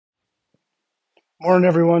Morning,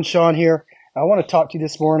 everyone. Sean here. I want to talk to you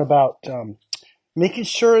this morning about making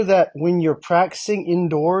sure that when you're practicing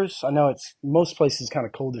indoors, I know it's most places kind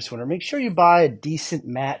of cold this winter. Make sure you buy a decent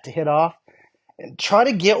mat to hit off, and try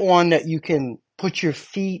to get one that you can put your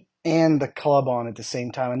feet and the club on at the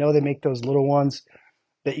same time. I know they make those little ones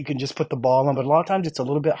that you can just put the ball on, but a lot of times it's a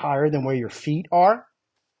little bit higher than where your feet are,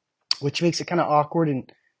 which makes it kind of awkward and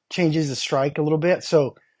changes the strike a little bit.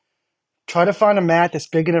 So try to find a mat that's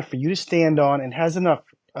big enough for you to stand on and has enough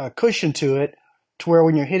cushion to it to where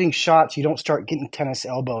when you're hitting shots, you don't start getting tennis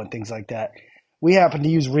elbow and things like that. We happen to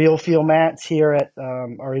use real feel mats here at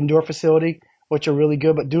our indoor facility, which are really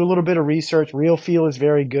good, but do a little bit of research. Real feel is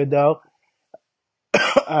very good though.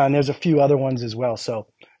 And there's a few other ones as well. So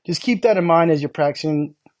just keep that in mind as you're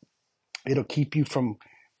practicing. It'll keep you from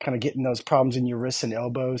kind of getting those problems in your wrists and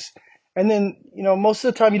elbows. And then, most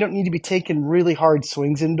of the time you don't need to be taking really hard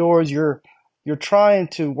swings indoors. You're trying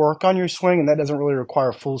to work on your swing, and that doesn't really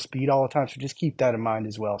require full speed all the time. So just keep that in mind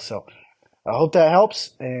as well. So I hope that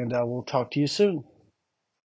helps, and we'll talk to you soon.